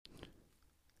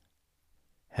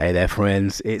Hey there,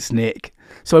 friends, it's Nick.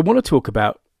 So, I want to talk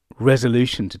about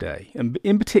resolution today, and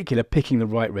in particular, picking the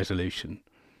right resolution.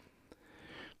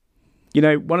 You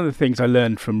know, one of the things I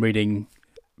learned from reading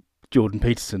Jordan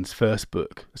Peterson's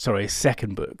his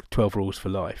second book, 12 Rules for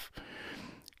Life,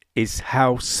 is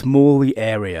how small the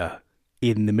area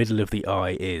in the middle of the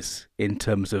eye is in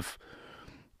terms of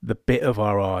the bit of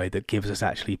our eye that gives us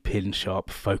actually pin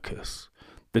sharp focus.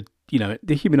 The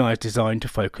human eye is designed to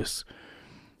focus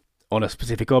on a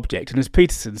specific object. And as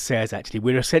Peterson says, actually,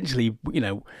 we're essentially,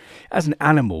 as an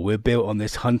animal, we're built on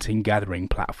this hunting-gathering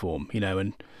platform,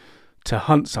 and to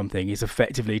hunt something is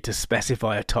effectively to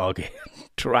specify a target,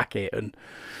 track it, and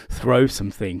throw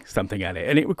something at it.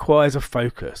 And it requires a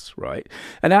focus, right?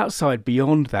 And outside,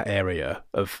 beyond that area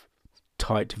of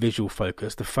tight visual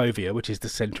focus, the fovea, which is the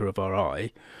center of our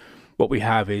eye, what we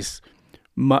have is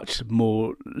much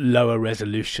more lower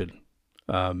resolution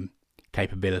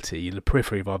capability. The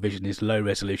periphery of our vision is low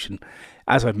resolution.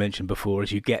 As I've mentioned before,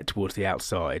 as you get towards the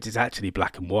outside, it's actually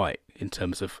black and white in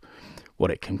terms of what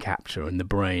it can capture, and the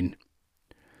brain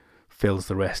fills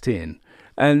the rest in.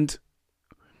 And,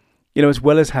 as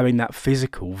well as having that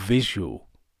physical, visual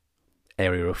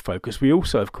area of focus, we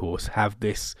also, of course, have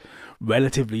this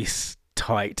relatively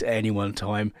tight, at any one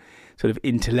time, sort of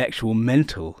intellectual,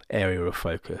 mental area of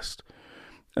focus.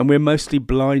 And we're mostly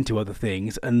blind to other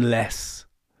things unless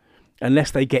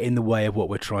they get in the way of what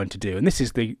we're trying to do. And this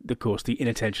is, of course, the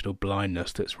inattentional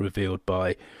blindness that's revealed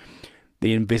by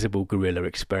the invisible gorilla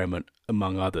experiment,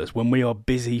 among others. When we are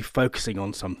busy focusing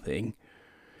on something,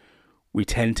 we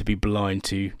tend to be blind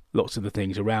to lots of the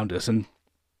things around us. And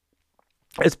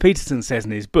as Peterson says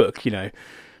in his book, and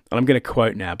I'm going to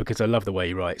quote now because I love the way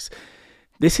he writes,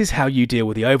 "This is how you deal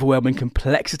with the overwhelming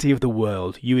complexity of the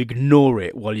world. You ignore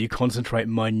it while you concentrate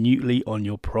minutely on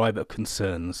your private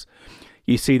concerns.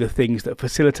 You see the things that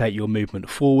facilitate your movement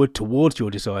forward towards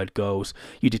your desired goals.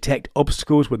 You detect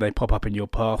obstacles when they pop up in your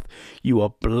path. You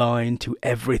are blind to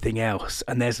everything else,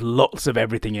 and there's lots of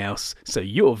everything else, so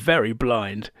you're very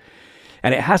blind."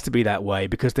 And it has to be that way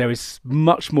because there is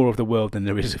much more of the world than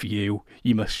there is of you.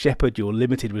 You must shepherd your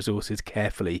limited resources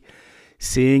carefully.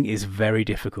 Seeing is very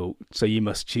difficult, so you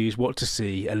must choose what to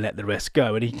see and let the rest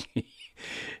go. And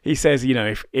he says,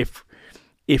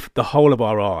 if the whole of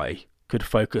our eye could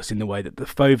focus in the way that the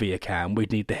fovea can,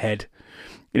 we'd need the head,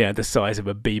 the size of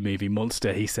a B-movie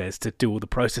monster, he says, to do all the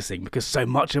processing, because so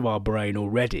much of our brain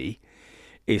already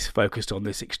is focused on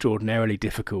this extraordinarily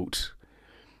difficult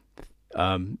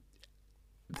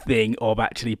thing of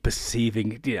actually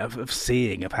perceiving, of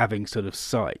seeing, of having sort of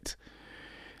sight.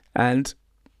 And,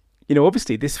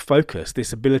 obviously this focus,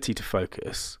 this ability to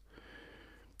focus,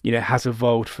 has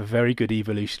evolved for very good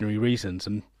evolutionary reasons.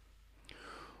 And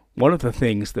one of the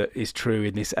things that is true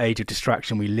in this age of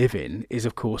distraction we live in is,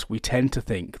 of course, we tend to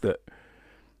think that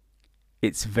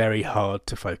it's very hard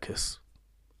to focus,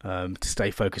 to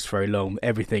stay focused very long.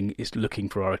 Everything is looking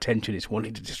for our attention. It's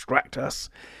wanting to distract us,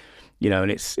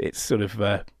 and it's sort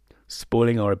of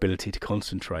spoiling our ability to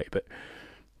concentrate. But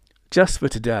just for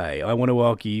today, I want to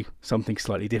argue something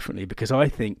slightly differently, because I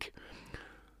think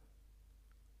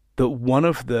that one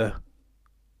of the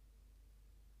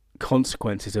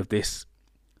consequences of this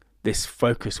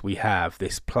focus we have,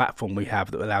 this platform we have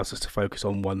that allows us to focus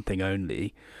on one thing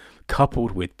only,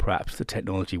 coupled with perhaps the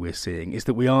technology we're seeing, is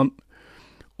that we aren't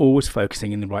always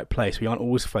focusing in the right place. We aren't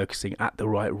always focusing at the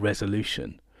right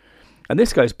resolution. And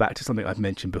this goes back to something I've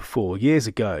mentioned before. Years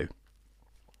ago,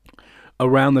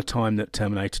 around the time that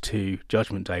Terminator 2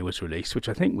 Judgment Day was released, which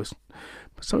I think was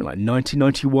something like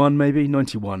 1991, maybe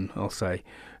 91, I'll say,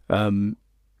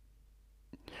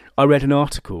 I read an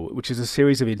article, which is a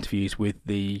series of interviews with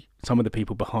some of the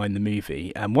people behind the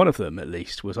movie, and one of them, at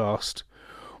least, was asked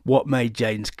what made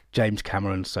James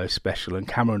Cameron so special. And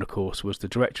Cameron, of course, was the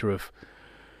director of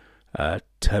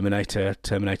Terminator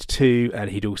 2, and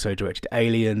he'd also directed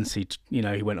Aliens. He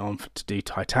went on to do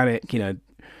Titanic,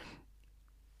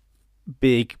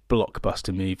 big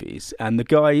blockbuster movies. And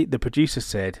the producer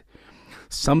said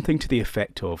something to the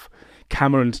effect of,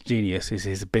 Cameron's genius is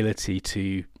his ability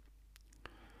to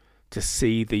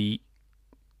see the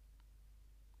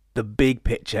big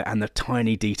picture and the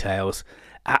tiny details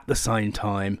at the same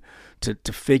time, to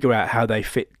figure out how they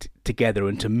fit together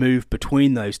and to move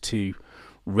between those two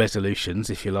resolutions,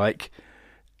 if you like,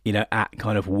 at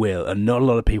kind of will. And not a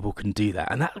lot of people can do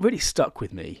that. And that really stuck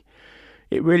with me.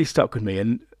 It really stuck with me.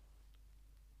 And,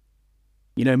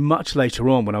 much later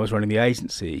on when I was running the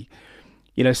agency,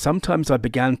 sometimes I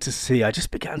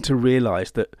just began to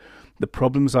realise that the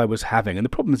problems I was having, and the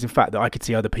problems, in fact, that I could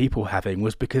see other people having,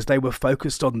 was because they were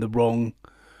focused on the wrong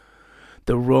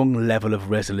the wrong level of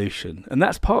resolution. And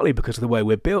that's partly because of the way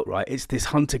we're built, right? It's this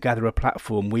hunter-gatherer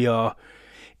platform. We are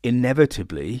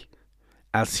inevitably,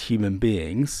 as human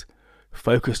beings,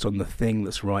 focused on the thing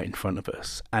that's right in front of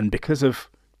us. And because of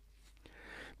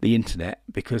the internet,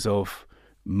 because of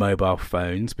mobile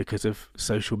phones, because of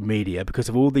social media, because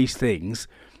of all these things,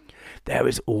 there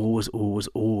is always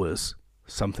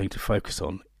something to focus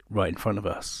on right in front of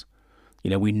us.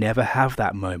 We never have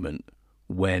that moment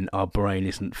when our brain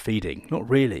isn't feeding. Not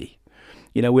really.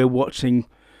 We're watching,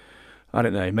 I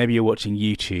don't know, maybe you're watching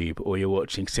YouTube, or you're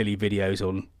watching silly videos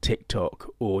on TikTok,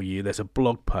 or there's a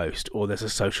blog post, or there's a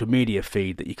social media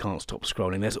feed that you can't stop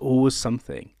scrolling. There's always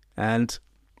something. And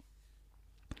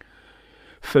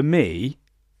for me,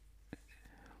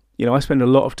 I spend a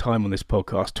lot of time on this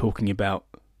podcast talking about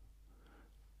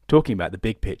the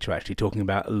big picture, actually talking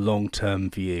about a long-term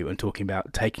view, and talking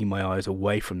about taking my eyes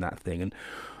away from that thing. And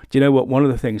do you know what? One of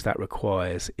the things that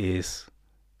requires is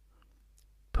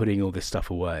putting all this stuff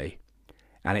away.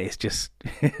 And it's just,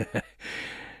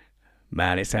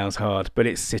 man, it sounds hard, but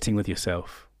it's sitting with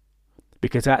yourself.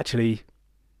 Because actually,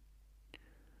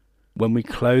 when we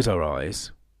close our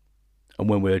eyes, and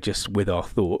when we're just with our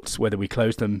thoughts, whether we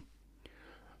close them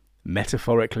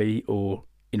metaphorically or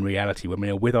in reality, when we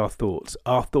are with our thoughts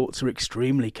are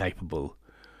extremely capable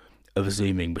of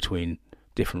zooming between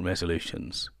different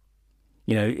resolutions.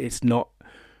 It's not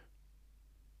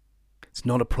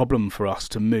a problem for us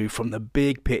to move from the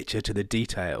big picture to the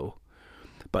detail,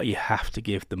 but you have to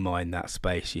give the mind that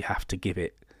space. You have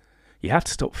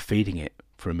to stop feeding it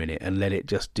for a minute and let it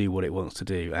just do what it wants to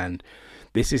do. And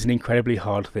this is an incredibly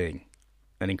hard thing,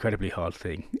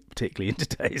 particularly in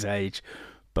today's age,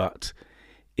 but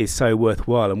it's so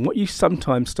worthwhile. And what you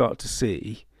sometimes start to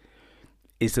see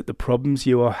is that the problems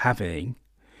you are having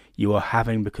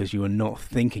because you are not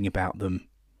thinking about them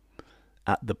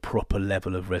at the proper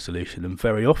level of resolution. And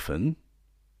very often,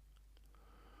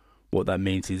 what that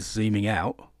means is zooming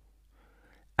out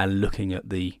and looking at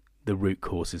the root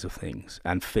causes of things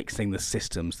and fixing the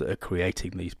systems that are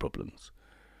creating these problems.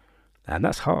 And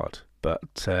that's hard,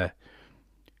 but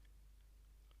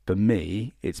for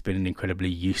me, it's been an incredibly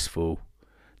useful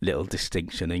little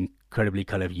distinction, incredibly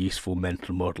kind of useful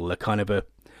mental model,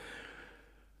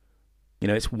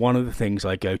 it's one of the things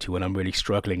I go to when I'm really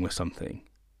struggling with something.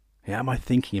 Am I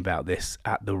thinking about this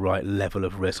at the right level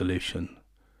of resolution?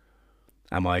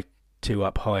 Am I too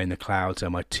up high in the clouds?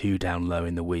 Am I too down low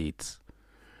in the weeds?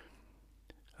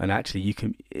 And actually,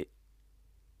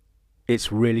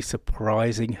 it's really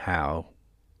surprising how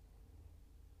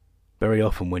very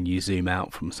often when you zoom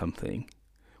out from something,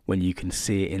 when you can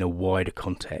see it in a wider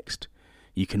context,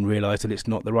 you can realise that it's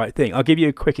not the right thing. I'll give you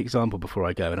a quick example before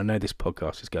I go, and I know this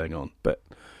podcast is going on, but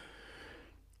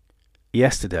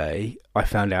yesterday I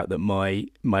found out that my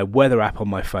weather app on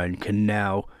my phone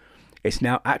it's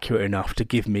now accurate enough to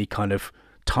give me kind of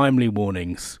timely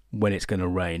warnings when it's going to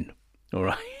rain, all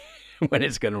right? When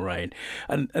it's going to rain.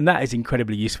 And that is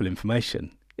incredibly useful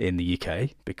information in the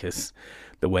UK because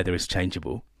the weather is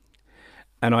changeable.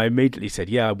 And I immediately said,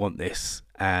 yeah, I want this.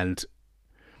 And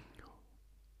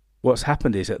what's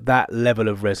happened is at that level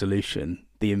of resolution,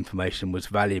 the information was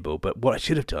valuable. But what I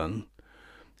should have done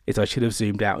is I should have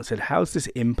zoomed out and said, how does this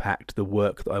impact the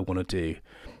work that I want to do?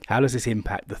 How does this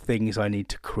impact the things I need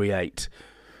to create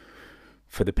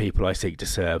for the people I seek to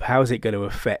serve? How is it going to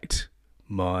affect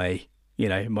my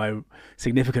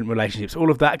significant relationships, all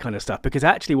of that kind of stuff? Because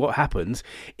actually what happens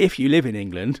if you live in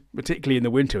England, particularly in the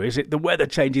winter, is the weather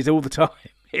changes all the time.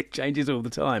 It changes all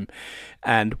the time.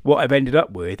 And what I've ended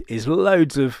up with is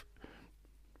loads of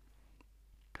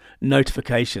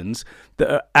notifications that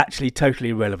are actually totally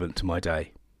irrelevant to my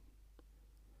day,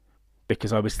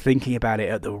 because I was thinking about it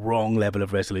at the wrong level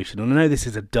of resolution. And I know this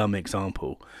is a dumb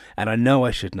example, and I know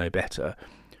I should know better,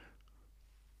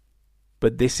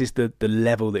 but this is the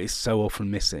level that is so often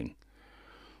missing.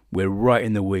 We're right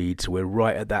in the weeds. We're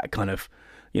right at that kind of,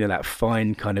 that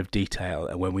fine kind of detail.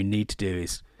 And what we need to do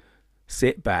is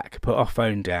sit back, put our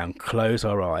phone down, close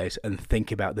our eyes, and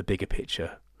think about the bigger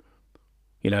picture.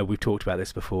 We've talked about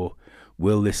this before.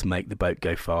 Will this make the boat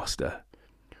go faster?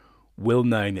 Will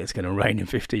knowing that it's going to rain in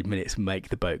 15 minutes make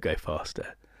the boat go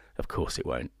faster? Of course it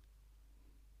won't.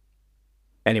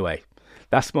 Anyway,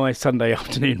 that's my Sunday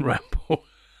afternoon ramble.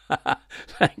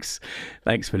 Thanks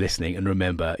for listening, and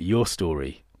remember, your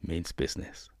story means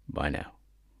business. Bye now.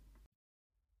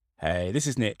 Hey, this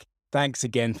is Nick. Thanks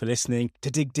again for listening.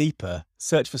 To dig deeper,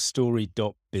 search for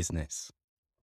story.business.